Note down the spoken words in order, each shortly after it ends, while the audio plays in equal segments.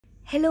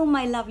Hello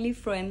my lovely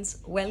friends,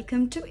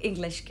 welcome to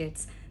English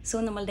Kids.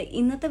 So നമ്മളുടെ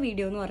ഇന്നത്തെ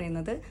video എന്ന്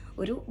പറയുന്നത്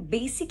ഒരു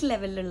ബേസിക്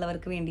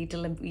ലെവലിലുള്ളവർക്ക്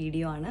വേണ്ടിയിട്ടുള്ള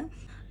വീഡിയോ ആണ്.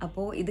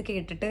 അപ്പോൾ ഇത്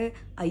കേട്ടിട്ട്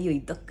അയ്യോ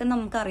ഇതൊക്കെ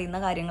നമുക്ക് അറിയുന്ന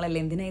കാര്യങ്ങളല്ലേ,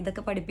 എന്തിനാ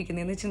ഇതൊക്കെ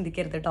പഠിപ്പിക്കുന്നതെന്ന്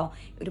ചിന്തിക്കരുത് കേട്ടോ.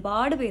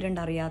 ഒരുപാട്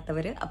പേരുണ്ട്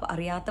അറിയാത്തവർ. അപ്പോൾ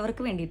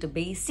അറിയാത്തവർക്ക് വേണ്ടിയിട്ട്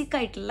ബേസിക്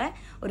ആയിട്ടുള്ള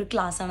ഒരു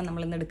ക്ലാസ്സാണ്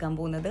നമ്മൾ ഇന്ന് എടുക്കാൻ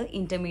പോകുന്നത്.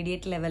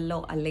 ഇൻ്റർമീഡിയറ്റ് ലെവലിലോ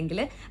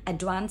അല്ലെങ്കിൽ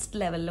അഡ്വാൻസ്ഡ്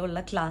ലെവലിലോ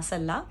ഉള്ള ക്ലാസ്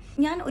അല്ല.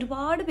 ഞാൻ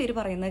ഒരുപാട് പേര്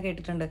പറയുന്നത്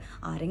കേട്ടിട്ടുണ്ട്,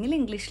 ആരെങ്കിലും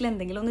ഇംഗ്ലീഷിൽ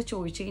എന്തെങ്കിലും ഒന്ന്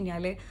ചോദിച്ചു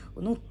കഴിഞ്ഞാൽ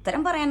ഒന്ന്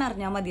ഉത്തരം പറയാൻ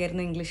അറിഞ്ഞാൽ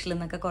മതിയായിരുന്നു ഇംഗ്ലീഷിൽ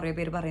എന്നൊക്കെ കുറേ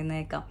പേര് പറയുന്നത്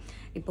കേൾക്കാം.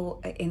 ഇപ്പോൾ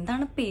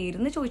എന്താണ്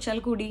പേരെന്ന് ചോദിച്ചാൽ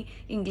കൂടി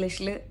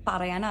ഇംഗ്ലീഷിൽ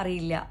പറയാൻ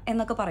അറിയില്ല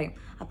എന്നൊക്കെ പറയും.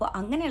 അപ്പോൾ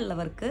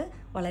അങ്ങനെയുള്ളവർക്ക്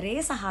വളരെ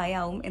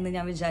സഹായമാവും എന്ന്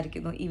ഞാൻ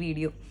വിചാരിക്കുന്നു ഈ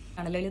വീഡിയോ.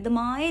 ആണല്ലോ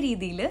ലളിതമായ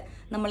രീതിയിൽ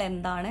നമ്മൾ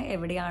എന്താണ്,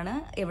 എവിടെയാണ്,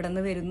 എവിടെ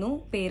നിന്ന് വരുന്നു,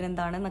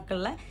 പേരെന്താണ്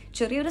എന്നൊക്കെയുള്ള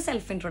ചെറിയൊരു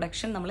സെൽഫ്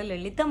ഇൻട്രൊഡക്ഷൻ നമ്മൾ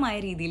ലളിതമായ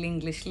രീതിയിൽ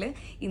ഇംഗ്ലീഷിൽ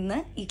ഇന്ന്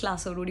ഈ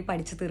ക്ലാസ്സോടുകൂടി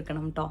പഠിച്ചു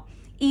തീർക്കണം കേട്ടോ.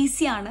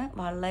 ഈസിയാണ്,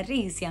 വളരെ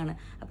ഈസിയാണ്.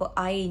 അപ്പോൾ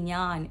ഐ,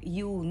 ഞാൻ,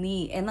 യു, നീ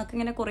എന്നൊക്കെ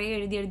ഇങ്ങനെ കുറേ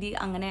എഴുതി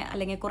അങ്ങനെ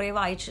അല്ലെങ്കിൽ കുറേ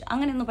വായിച്ച്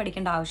അങ്ങനെയൊന്നും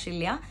പഠിക്കേണ്ട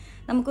ആവശ്യമില്ല.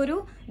 നമുക്കൊരു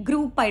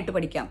ഗ്രൂപ്പായിട്ട്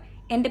പഠിക്കാം.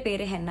 എൻ്റെ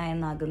പേര് ഹെന്ന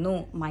എന്നാകുന്നു,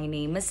 മൈ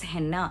നെയിം ഇസ്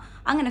ഹെന്ന,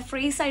 അങ്ങനെ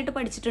ഫ്രേസ് ആയിട്ട്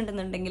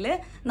പഠിച്ചിട്ടുണ്ടെന്നുണ്ടെങ്കിൽ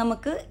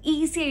നമുക്ക്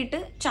ഈസി ആയിട്ട്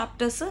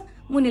ചാപ്റ്റേഴ്സ്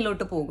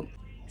മുന്നിലോട്ട് പോകും.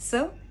 So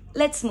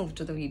let's move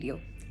to the video.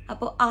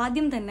 അപ്പോൾ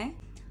ആദ്യം തന്നെ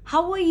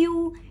ഹൗ ആർ യു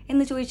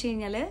എന്ന് ചോദിച്ചു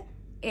കഴിഞ്ഞാൽ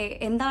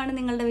എന്താണ്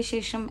നിങ്ങളുടെ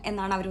വിശേഷം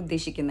എന്നാണ് അവർ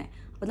ഉദ്ദേശിക്കുന്നത്.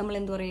 അപ്പോൾ നമ്മൾ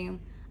എന്തു പറയും?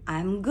 ഐ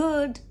എം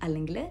ഗുഡ്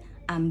അല്ലെങ്കിൽ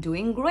ഐ എം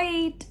ഡൂയിങ്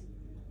ഗ്രേറ്റ്.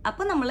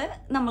 അപ്പോൾ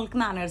നമ്മൾക്ക്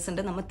മാനേഴ്സ്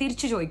ഉണ്ട്, നമ്മൾ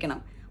തിരിച്ചു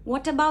ചോദിക്കണം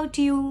വാട്ട് അബൌട്ട്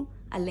യു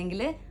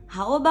അല്ലെങ്കിൽ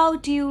ഹൗ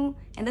അബൌട്ട് യു,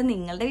 എന്താ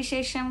നിങ്ങളുടെ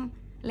വിശേഷം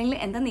അല്ലെങ്കിൽ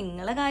എന്താ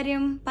നിങ്ങളുടെ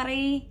കാര്യം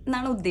പറയ്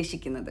എന്നാണ്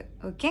ഉദ്ദേശിക്കുന്നത്.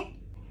 ഓക്കെ,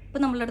 ഇപ്പോൾ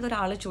നമ്മളുടെ അടുത്ത്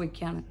ഒരാൾ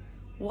ചോദിക്കുകയാണ്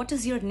വാട്ട്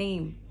ഈസ് യുവർ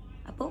നെയിം.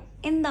 അപ്പോൾ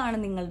എന്താണ്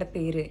നിങ്ങളുടെ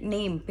പേര്,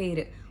 നെയിം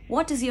പേര്.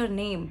 വാട്ട് ഈസ് യുവർ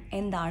നെയിം,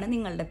 എന്താണ്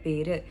നിങ്ങളുടെ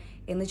പേര്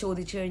എന്ന്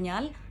ചോദിച്ചു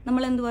കഴിഞ്ഞാൽ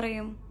നമ്മൾ എന്തു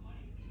പറയും?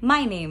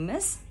 My name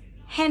is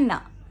henna,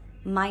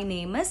 my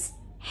name is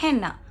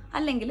henna.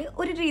 അല്ലെങ്കിൽ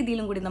ഒരു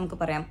രീതിയിലും കൂടി നമുക്ക്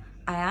പറയാം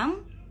I am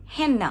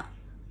henna,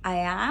 I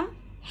am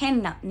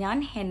henna, ഞാൻ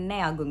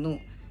ഹെന്നയാകുന്നു,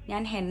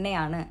 ഞാൻ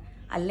ഹെന്നയാണ്.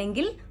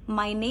 അല്ലെങ്കിൽ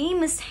മൈ നെയിം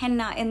ഇസ്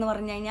ഹെന്ന എന്ന്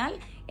പറഞ്ഞു കഴിഞ്ഞാൽ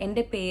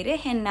എൻ്റെ പേര്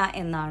ഹെന്ന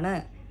എന്നാണ്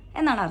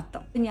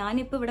അർത്ഥം.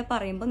 ഞാനിപ്പോൾ ഇവിടെ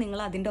പറയുമ്പോൾ നിങ്ങൾ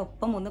അതിൻ്റെ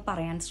ഒപ്പം ഒന്ന്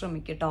പറയാൻ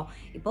ശ്രമിക്കട്ടോ.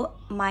 ഇപ്പോൾ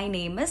മൈ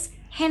നെയിം ഇസ്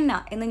ഹെന്ന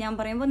എന്ന് ഞാൻ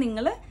പറയുമ്പോൾ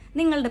നിങ്ങൾ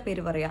നിങ്ങളുടെ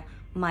പേര് പറയുക,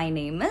 മൈ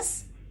നെയിം ഇസ്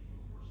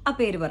ആ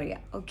പേര് പറയുക.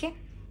 ഓക്കെ,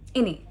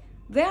 ഇനി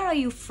വേർ ആർ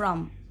യു ഫ്രം,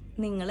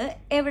 നിങ്ങൾ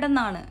എവിടെ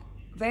നിന്നാണ്,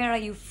 വേർ ആർ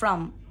യു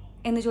ഫ്രം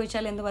എന്ന്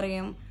ചോദിച്ചാൽ എന്ത്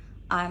പറയും?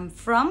 I am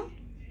from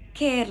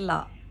Kerala.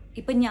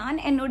 ഇപ്പം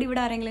എന്നോട്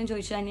ഇവിടെ ആരെങ്കിലും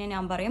ചോദിച്ചു കഴിഞ്ഞാൽ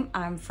ഞാൻ പറയും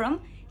ഐ എം ഫ്രം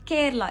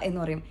കേരള എന്ന്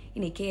പറയും.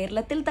 ഇനി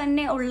കേരളത്തിൽ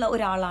തന്നെ ഉള്ള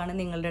ഒരാളാണ്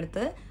നിങ്ങളുടെ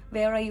അടുത്ത്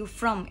വേർ ആർ യു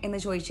ഫ്രം എന്ന്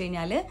ചോദിച്ചു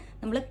കഴിഞ്ഞാൽ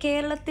നമ്മൾ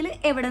കേരളത്തിൽ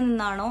എവിടെ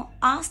നിന്നാണോ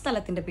ആ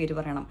സ്ഥലത്തിൻ്റെ പേര്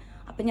പറയണം.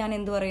 അപ്പം ഞാൻ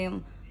എന്തു പറയും?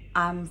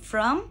 I am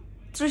from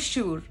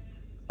Thrissur.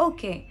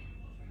 Okay,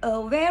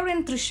 where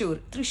in Thrissur,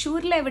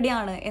 തൃശ്ശൂരിൽ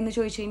എവിടെയാണ് എന്ന്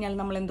ചോദിച്ചു കഴിഞ്ഞാൽ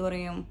നമ്മൾ എന്തു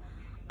പറയും?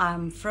 I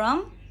am from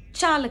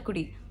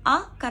Chalakudy. ആ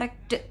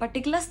കറക്റ്റ്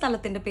പർട്ടിക്കുലർ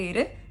സ്ഥലത്തിൻ്റെ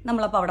പേര്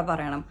നമ്മളപ്പോൾ അവിടെ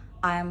പറയണം.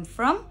 I am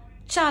from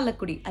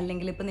Chalakudy.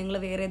 അല്ലെങ്കിൽ ഇപ്പോൾ നിങ്ങൾ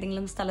വേറെ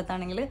ഏതെങ്കിലും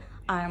സ്ഥലത്താണെങ്കിൽ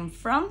ഐ എം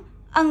ഫ്രം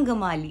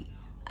അങ്കമാലി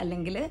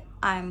അല്ലെങ്കിൽ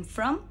ഐ എം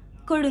ഫ്രം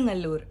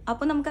കൊടുങ്ങല്ലൂർ.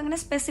 അപ്പോൾ നമുക്കങ്ങനെ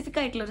സ്പെസിഫിക്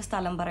ആയിട്ടുള്ളൊരു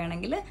സ്ഥലം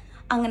പറയണമെങ്കിൽ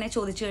അങ്ങനെ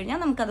ചോദിച്ചു കഴിഞ്ഞാൽ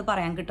നമുക്കത്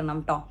പറയാൻ കിട്ടണം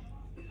കേട്ടോ.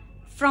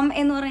 ഫ്രം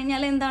എന്ന് പറഞ്ഞു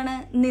കഴിഞ്ഞാൽ എന്താണ്?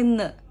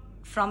 നിന്ന്.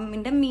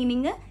 ഫ്രമിൻ്റെ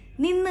മീനിങ്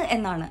നിന്ന്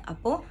എന്നാണ്.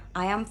 അപ്പോൾ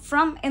ഐ ആം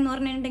ഫ്രം എന്ന്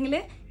പറഞ്ഞിട്ടുണ്ടെങ്കിൽ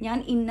ഞാൻ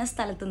ഇന്ന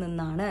സ്ഥലത്ത്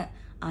നിന്നാണ്.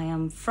 I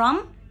am from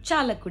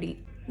Chalakudy.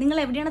 നിങ്ങൾ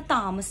എവിടെയാണ്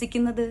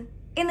താമസിക്കുന്നത്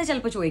എന്ന്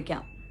ചിലപ്പോൾ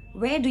ചോദിക്കാം.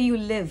 വേർ ഡു യു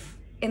ലിവ്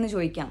എന്ന്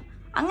ചോദിക്കാം.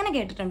 അങ്ങനെ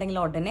കേട്ടിട്ടുണ്ടെങ്കിൽ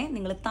ഉടനെ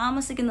നിങ്ങൾ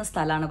താമസിക്കുന്ന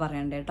സ്ഥലമാണ്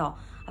പറയേണ്ടത് കേട്ടോ.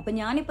 അപ്പം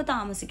ഞാനിപ്പോൾ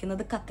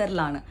താമസിക്കുന്നത്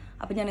ഖത്തറിലാണ്.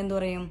 അപ്പം ഞാൻ എന്തു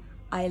പറയും?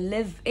 I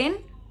live in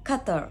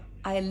Qatar,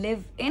 I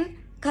live in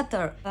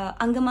Qatar.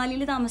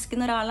 അങ്കമാലിയിൽ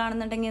താമസിക്കുന്ന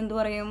ഒരാളാണെന്നുണ്ടെങ്കിൽ എന്തു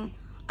പറയും?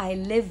 I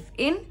live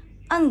in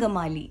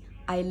Angamaly,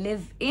 I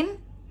live in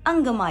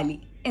Angamaly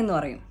എന്ന്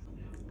പറയും.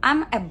 ഐ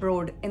എം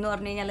അബ്രോഡ് എന്ന്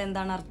പറഞ്ഞു കഴിഞ്ഞാൽ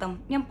എന്താണ് അർത്ഥം?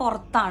 ഞാൻ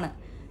പുറത്താണ്,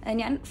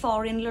 ഞാൻ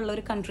ഫോറിനിലുള്ള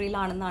ഒരു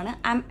കൺട്രിയിലാണെന്നാണ്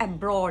ഐ എം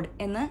അബ്രോഡ്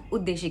എന്ന്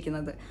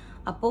ഉദ്ദേശിക്കുന്നത്.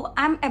 അപ്പോൾ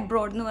ഐ എം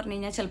അബ്രോഡ് എന്ന് പറഞ്ഞു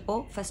കഴിഞ്ഞാൽ ചിലപ്പോൾ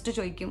ഫസ്റ്റ്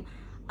ചോദിക്കും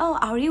ഓ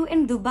ആർ യു ഇൻ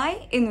ദുബായ്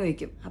എന്ന്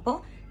ചോദിക്കും. അപ്പോൾ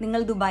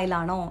നിങ്ങൾ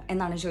ദുബായിലാണോ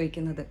എന്നാണ്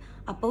ചോദിക്കുന്നത്.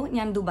 അപ്പോൾ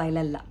ഞാൻ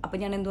ദുബായിലല്ല. അപ്പോൾ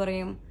ഞാൻ എന്തു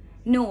പറയും?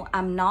 No, I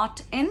am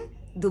not in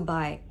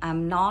Dubai, I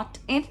am not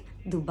in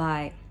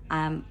Dubai,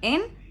 I M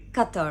in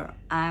Qatar,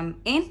 I M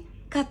in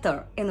Qatar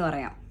എന്ന്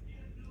പറയാം.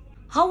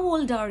 ഹൗ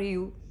ഓൾഡ് ആർ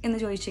യു എന്ന്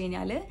ചോദിച്ചു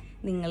കഴിഞ്ഞാൽ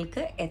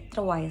നിങ്ങൾക്ക് എത്ര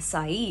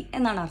വയസ്സായി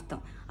എന്നാണ്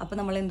അർത്ഥം. അപ്പോൾ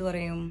നമ്മൾ എന്തു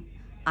പറയും?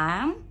 I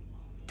am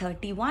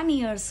 31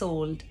 years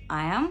old,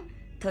 I am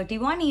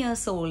 31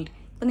 years old.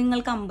 ഇപ്പോൾ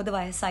നിങ്ങൾക്ക് 50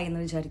 വയസ്സായി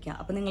എന്ന് വിചാരിക്കുക.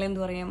 അപ്പോൾ നിങ്ങൾ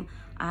എന്തു പറയും?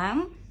 I am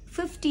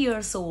 50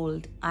 years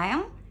old, I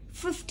am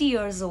 50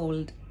 years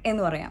old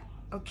എന്ന് പറയാം.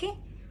 ഓക്കെ,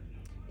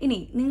 ഇനി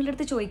നിങ്ങളുടെ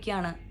അടുത്ത്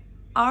ചോദിക്കുകയാണ്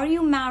ആർ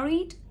യു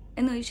മാരീഡ്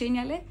എന്ന് ചോദിച്ചു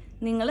കഴിഞ്ഞാൽ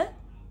നിങ്ങൾ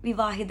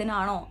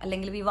വിവാഹിതനാണോ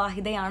അല്ലെങ്കിൽ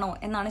വിവാഹിതയാണോ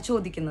എന്നാണ്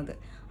ചോദിക്കുന്നത്.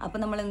 അപ്പോൾ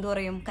നമ്മൾ എന്തു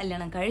പറയും?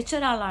 കല്യാണം കഴിച്ച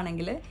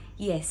ഒരാളാണെങ്കിൽ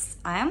yes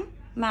I am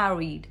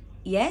married,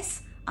 yes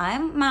I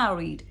am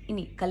married.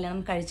 ഇനി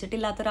കല്യാണം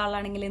കഴിച്ചിട്ടില്ലാത്ത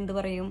ഒരാളാണെങ്കിൽ എന്ത്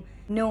പറയും?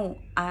 No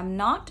I am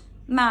not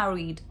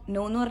married.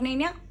 No എന്ന് പറഞ്ഞു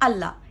കഴിഞ്ഞാൽ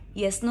അല്ല,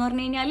 യെസ് എന്ന്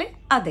പറഞ്ഞു കഴിഞ്ഞാൽ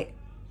അതെ.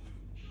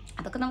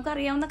 അതൊക്കെ നമുക്ക്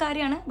അറിയാവുന്ന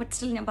കാര്യമാണ്, ബട്ട്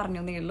സ്റ്റിൽ ഞാൻ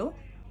പറഞ്ഞു എന്നേ ഉള്ളൂ.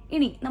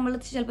 ഇനി നമ്മൾ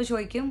ചിലപ്പോൾ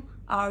ചോദിക്കും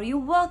ആർ യു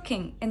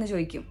വർക്കിംഗ് എന്ന്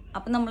ചോദിക്കും.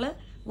 അപ്പം നമ്മൾ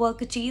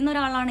വർക്ക് ചെയ്യുന്ന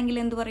ഒരാളാണെങ്കിൽ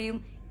എന്ത് പറയും?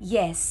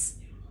 യെസ്.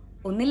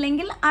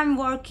 ഒന്നില്ലെങ്കിൽ ഐ എം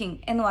വർക്കിംഗ്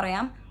എന്ന്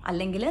പറയാം,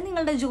 അല്ലെങ്കിൽ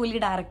നിങ്ങളുടെ ജോലി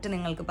ഡയറക്റ്റ്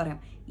നിങ്ങൾക്ക് പറയാം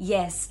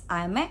yes I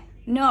M A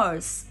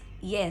nurse.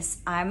 Yes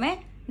I M A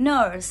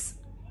nurse.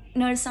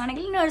 Nurse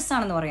ആണെങ്കിൽ നേഴ്സ്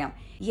ആണെന്ന് പറയാം.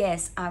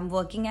 Yes I am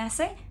working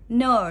as A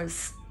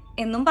nurse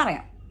എന്നും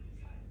പറയാം.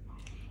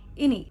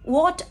 ഇനി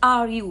വാട്ട്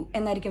ആർ യു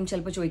എന്നായിരിക്കും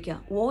ചിലപ്പോൾ ചോദിക്കുക.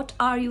 വാട്ട്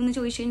ആർ യു എന്ന്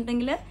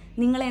ചോദിച്ചിട്ടുണ്ടെങ്കിൽ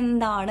നിങ്ങൾ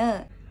എന്താണ്,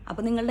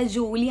 അപ്പം നിങ്ങളുടെ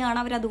ജോലിയാണ്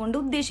അവരതുകൊണ്ട്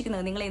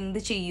ഉദ്ദേശിക്കുന്നത്. നിങ്ങൾ എന്ത്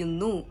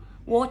ചെയ്യുന്നു.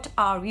 വാട്ട്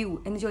ആർ യു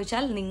എന്ന്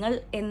ചോദിച്ചാൽ നിങ്ങൾ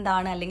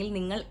എന്താണ് അല്ലെങ്കിൽ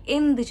നിങ്ങൾ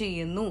എന്ത്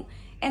ചെയ്യുന്നു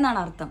എന്നാണ്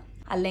അർത്ഥം.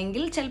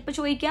 അല്ലെങ്കിൽ ചിലപ്പോൾ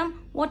ചോദിക്കാം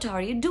വാട്ട്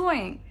ആർ യു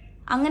ഡൂയിങ്,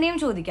 അങ്ങനെയും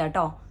ചോദിക്കാം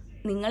കേട്ടോ.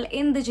 നിങ്ങൾ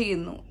എന്ത്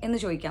ചെയ്യുന്നു എന്ന്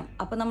ചോദിക്കാം.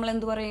 അപ്പം നമ്മൾ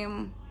എന്ത് പറയും?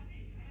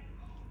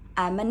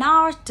 I M an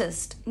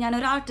artist.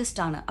 ഞാനൊരു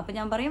ആർട്ടിസ്റ്റാണ്. അപ്പം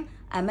ഞാൻ പറയും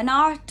ഐ എം എൻ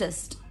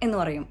ആർട്ടിസ്റ്റ് എന്ന്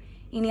പറയും.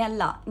 ഇനി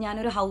അല്ല,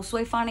 ഞാനൊരു ഹൗസ്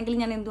വൈഫ് ആണെങ്കിൽ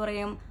ഞാൻ എന്ത്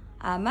പറയും?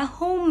 I M A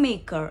home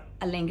maker,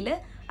 അല്ലെങ്കിൽ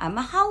I M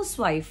A house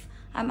wife.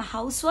 I M A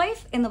house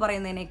wife എന്ന്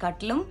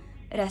പറയുന്നതിനെക്കാട്ടിലും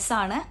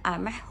രസമാണ് I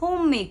M A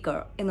home maker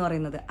എന്ന്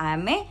പറയുന്നത്. I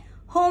M A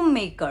home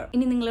maker.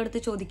 ഇനി നിങ്ങളടുത്ത്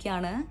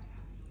ചോദിക്കുകയാണ്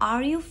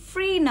ആർ യു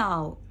ഫ്രീ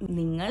നൗ?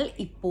 നിങ്ങൾ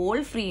ഇപ്പോൾ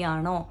ഫ്രീ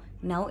ആണോ?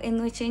 നൗ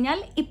എന്ന് വെച്ച് കഴിഞ്ഞാൽ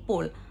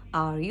ഇപ്പോൾ.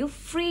 Are you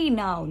free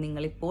now?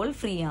 നിങ്ങൾ ഇപ്പോൾ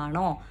ഫ്രീ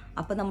ആണോ?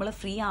 അപ്പം നമ്മൾ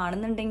ഫ്രീ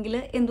ആണെന്നുണ്ടെങ്കിൽ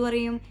എന്തു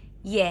പറയും?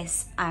 Yes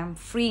I M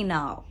free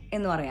now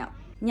എന്ന് പറയാം.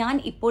 ഞാൻ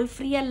ഇപ്പോൾ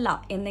ഫ്രീ അല്ല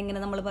എന്നെങ്ങനെ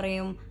നമ്മൾ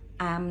പറയും?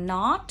 I am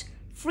not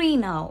free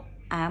now.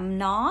 I am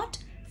not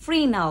free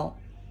now.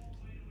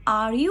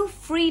 Are you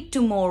free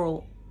tomorrow?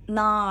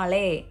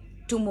 നാളെ.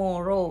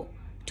 ടുമോറോ.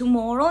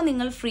 ടുമോറോ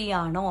നിങ്ങൾ ഫ്രീ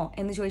ആണോ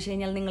എന്ന് ചോദിച്ചു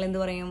കഴിഞ്ഞാൽ നിങ്ങൾ എന്ത്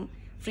പറയും?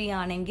 ഫ്രീ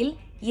ആണെങ്കിൽ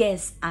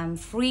yes I M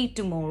free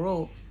tomorrow.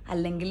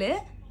 അല്ലെങ്കിൽ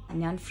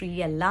ഞാൻ ഫ്രീ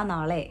അല്ല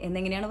നാളെ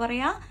എന്നെങ്ങനെയാണ്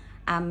പറയുക?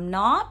 I am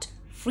not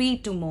free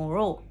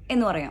tomorrow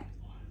എന്ന് പറയാം.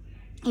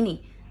 ഇനി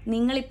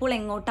നിങ്ങളിപ്പോൾ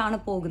എങ്ങോട്ടാണ്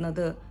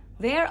പോകുന്നത്?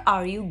 Where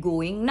are you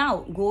going now?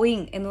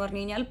 Going എന്ന്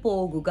പറഞ്ഞു കഴിഞ്ഞാൽ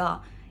പോകുക.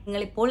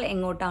 നിങ്ങളിപ്പോൾ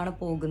എങ്ങോട്ടാണ്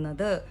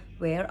പോകുന്നത്?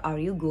 Where are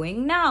you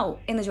going now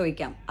എന്ന്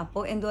ചോദിക്കാം.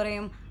 അപ്പോൾ എന്തു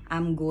പറയും? ഐ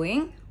എം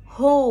ഗോയിങ്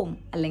ഹോം,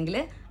 അല്ലെങ്കിൽ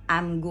I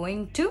am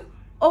going to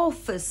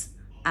office,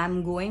 I am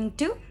going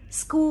to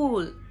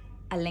school,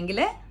 അല്ലെങ്കിൽ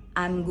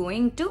I am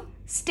going to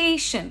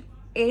station.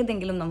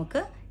 ഏതെങ്കിലും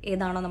നമുക്ക്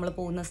ഏതാണോ നമ്മൾ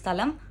പോകുന്ന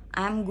സ്ഥലം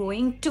ഐ എം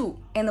ഗോയിങ് ടു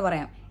എന്ന്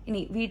പറയാം.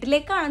 ഇനി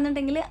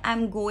വീട്ടിലേക്കാണെന്നുണ്ടെങ്കിൽ ഐ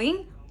എം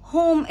ഗോയിങ്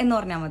ഹോം എന്ന്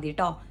പറഞ്ഞാൽ മതി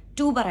കേട്ടോ,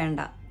 ടു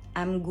പറയണ്ട.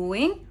 ഐ എം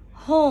ഗോയിങ്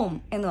ഹോം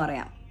എന്ന്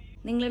പറയാം.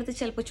 നിങ്ങളടുത്ത്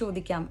ചിലപ്പോൾ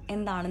ചോദിക്കാം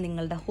എന്താണ്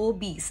നിങ്ങളുടെ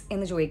ഹോബീസ്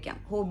എന്ന് ചോദിക്കാം.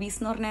 ഹോബീസ്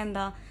എന്ന് പറഞ്ഞാൽ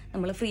എന്താ?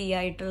 നമ്മൾ ഫ്രീ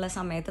ആയിട്ടുള്ള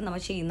സമയത്ത്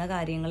നമ്മൾ ചെയ്യുന്ന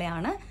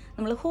കാര്യങ്ങളെയാണ്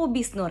നമ്മൾ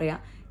ഹോബീസ് എന്ന് പറയാം.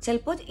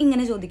 ചിലപ്പോൾ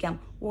ഇങ്ങനെ ചോദിക്കാം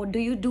what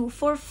do you do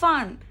for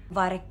fun?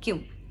 വരയ്ക്കും.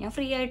 ഞാൻ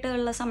ഫ്രീ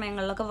ആയിട്ടുള്ള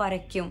സമയങ്ങളിലൊക്കെ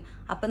വരയ്ക്കും.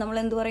 അപ്പം നമ്മൾ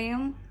എന്ത്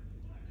പറയും?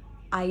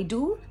 ഐ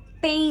ഡു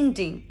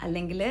പെയിൻറ്റിങ്,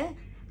 അല്ലെങ്കിൽ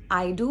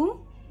ഐ ഡു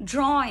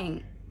ഡ്രോയിങ്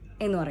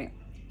എന്ന് പറയും.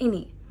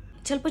 ഇനി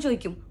ചിലപ്പോൾ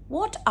ചോദിക്കും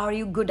what are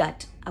you good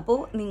at? അപ്പോൾ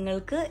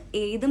നിങ്ങൾക്ക്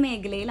ഏത്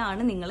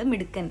മേഖലയിലാണ് നിങ്ങൾ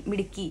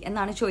മിടുക്കി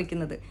എന്നാണ്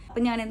ചോദിക്കുന്നത്.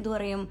 അപ്പം ഞാൻ എന്തു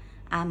പറയും?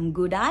 I M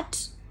good at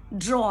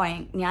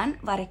drawing. ഞാൻ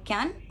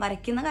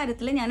വരയ്ക്കുന്ന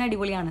കാര്യത്തിൽ ഞാൻ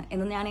അടിപൊളിയാണ്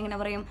എന്ന് ഞാൻ എങ്ങനെ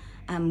പറയും?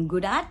 I M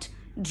good at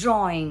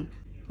drawing.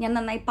 ഞാൻ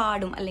നന്നായി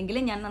പാടും, അല്ലെങ്കിൽ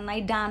ഞാൻ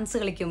നന്നായി ഡാൻസ്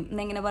കളിക്കും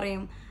എന്നെങ്ങനെ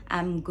പറയും?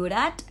 I M good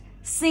at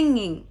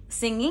singing.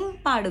 Singing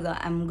പാടുക.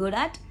 I M good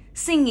at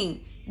singing.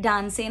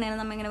 Dance ചെയ്യുന്നതിന്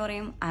നമ്മൾ എങ്ങനെ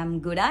പറയും? I M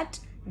good at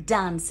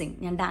dancing.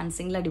 ഞാൻ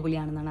ഡാൻസിങ്ങിൽ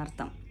അടിപൊളിയാണെന്നാണ്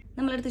അർത്ഥം.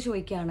 നമ്മളടുത്ത്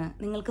ചോദിക്കുകയാണ്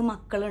നിങ്ങൾക്ക്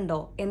മക്കളുണ്ടോ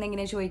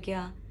എന്നെങ്ങനെ ചോദിക്കുക?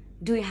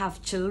 Do you have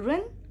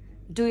children?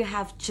 Do you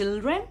have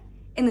children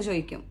എന്ന്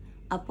ചോദിക്കും.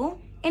 അപ്പോൾ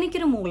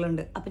എനിക്കൊരു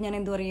മോളുണ്ട്. അപ്പം ഞാൻ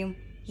എന്ത് പറയും?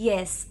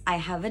 Yes I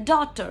have A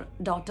daughter.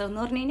 Daughter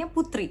എന്ന് പറഞ്ഞു കഴിഞ്ഞാൽ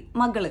പുത്രി,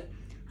 മകള്.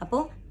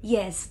 അപ്പോൾ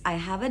yes I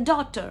have A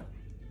daughter.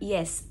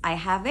 Yes I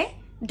have A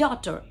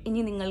daughter.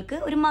 ഇനി നിങ്ങൾക്ക്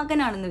ഒരു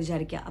മകനാണെന്ന്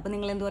വിചാരിക്കുക. അപ്പം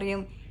നിങ്ങൾ എന്ത്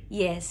പറയും?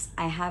 Yes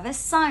I have a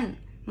son.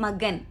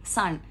 മകൻ,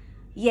 sun.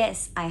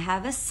 Yes I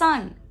have a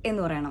son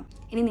എന്ന് പറയണം.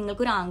 ഇനി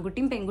നിങ്ങൾക്കൊരു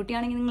ആൺകുട്ടിയും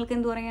പെൺകുട്ടിയാണെങ്കിൽ നിങ്ങൾക്ക്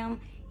എന്ത് പറയാം?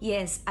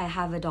 Yes I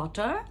have A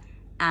daughter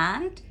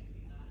and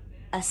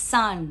a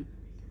son.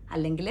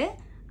 അല്ലെങ്കിൽ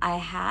I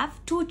have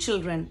 2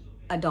 children,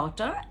 A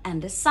daughter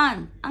and a son.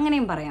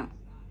 അങ്ങനെയും പറയാം.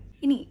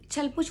 ഇനി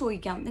ചിലപ്പോൾ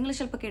ചോദിക്കാം, നിങ്ങൾ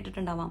ചിലപ്പോൾ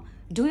കേട്ടിട്ടുണ്ടാവാം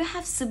ഡു യു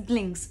ഹാവ്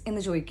സിബ്ലിങ്സ്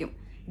എന്ന് ചോദിക്കും.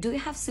 ഡു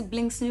യു ഹാവ്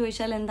സിബ്ലിങ്സ് എന്ന്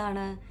ചോദിച്ചാൽ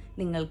എന്താണ്?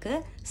 നിങ്ങൾക്ക്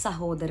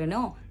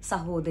സഹോദരനോ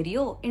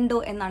സഹോദരിയോ ഉണ്ടോ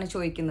എന്നാണ്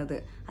ചോദിക്കുന്നത്.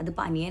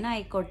 അതിപ്പോൾ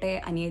അനിയനായിക്കോട്ടെ,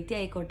 അനിയത്തി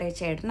ആയിക്കോട്ടെ,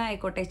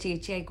 ചേട്ടനായിക്കോട്ടെ,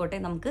 ചേച്ചി ആയിക്കോട്ടെ,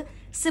 നമുക്ക്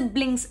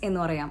സിബ്ലിങ്സ് എന്ന്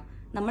പറയാം.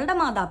 നമ്മളുടെ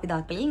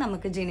മാതാപിതാക്കളിൽ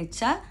നമുക്ക്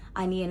ജനിച്ച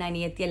അനിയൻ,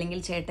 അനിയത്തി അല്ലെങ്കിൽ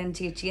ചേട്ടൻ,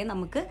 ചേച്ചിയെ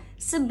നമുക്ക്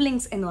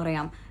സിബ്ലിങ്സ് എന്ന്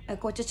പറയാം.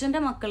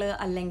 കൊച്ചച്ഛൻ്റെ മക്കള്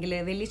അല്ലെങ്കിൽ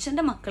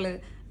വലിയച്ഛൻ്റെ മക്കള്,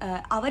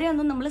 അവരെ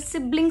ഒന്നും നമ്മൾ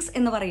സിബ്ലിങ്സ്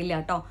എന്ന് പറയില്ല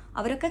കേട്ടോ.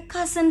 അവരൊക്കെ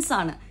കസിൻസ്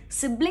ആണ്.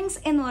 സിബ്ലിങ്സ്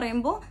എന്ന്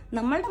പറയുമ്പോൾ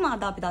നമ്മളുടെ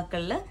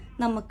മാതാപിതാക്കളിൽ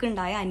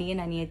നമുക്കുണ്ടായ അനിയൻ,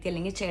 അനിയത്തി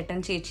അല്ലെങ്കിൽ ചേട്ടൻ,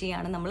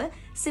 ചേച്ചിയാണ് നമ്മൾ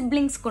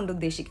സിബ്ലിങ്സ് കൊണ്ട്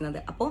ഉദ്ദേശിക്കുന്നത്.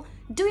 അപ്പോൾ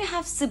ഡു യു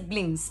ഹാവ്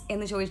സിബ്ലിങ്സ്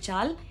എന്ന്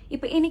ചോദിച്ചാൽ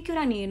ഇപ്പം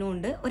എനിക്കൊരു അനിയനും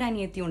ഉണ്ട്, ഒരു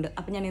അനിയത്തിയും ഉണ്ട്.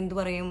 അപ്പം ഞാൻ എന്ത്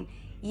പറയും?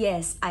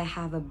 Yes I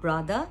have A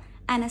brother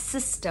and A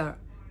sister.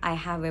 I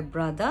have A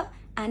brother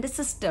and A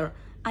sister.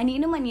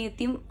 അനിയനും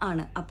അനിയത്തിയും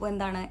ആണ്. അപ്പോൾ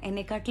എന്താണ്?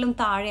 എന്നെക്കാട്ടിലും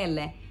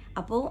താഴെയല്ലേ.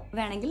 അപ്പോൾ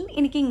വേണമെങ്കിൽ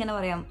എനിക്ക് ഇങ്ങനെ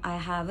പറയാം I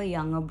have A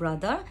younger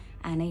brother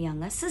and A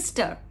younger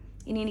sister.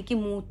 ഇനി എനിക്ക്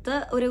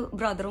മൂത്ത ഒരു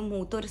ബ്രദറും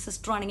മൂത്ത ഒരു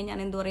സിസ്റ്ററും ആണെങ്കിൽ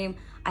ഞാൻ എന്ത് പറയും?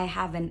 I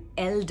have an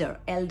elder.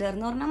 Elder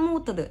എന്ന് പറഞ്ഞാൽ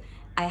മൂത്തത്.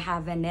 I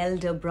have an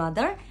elder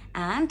brother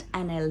and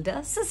an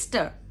elder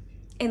sister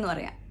എന്ന്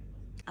പറയാം.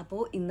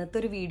 അപ്പോൾ ഇന്നത്തെ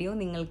ഒരു വീഡിയോ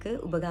നിങ്ങൾക്ക്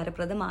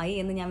ഉപകാരപ്രദമായി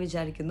എന്ന് ഞാൻ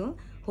വിചാരിക്കുന്നു.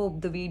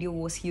 Hope the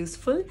video was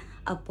useful.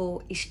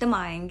 അപ്പോൾ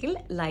ഇഷ്ടമായെങ്കിൽ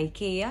ലൈക്ക്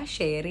ചെയ്യുക,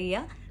 ഷെയർ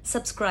ചെയ്യുക,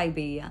 സബ്സ്ക്രൈബ്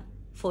ചെയ്യുക.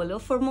 Follow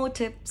for more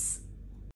tips.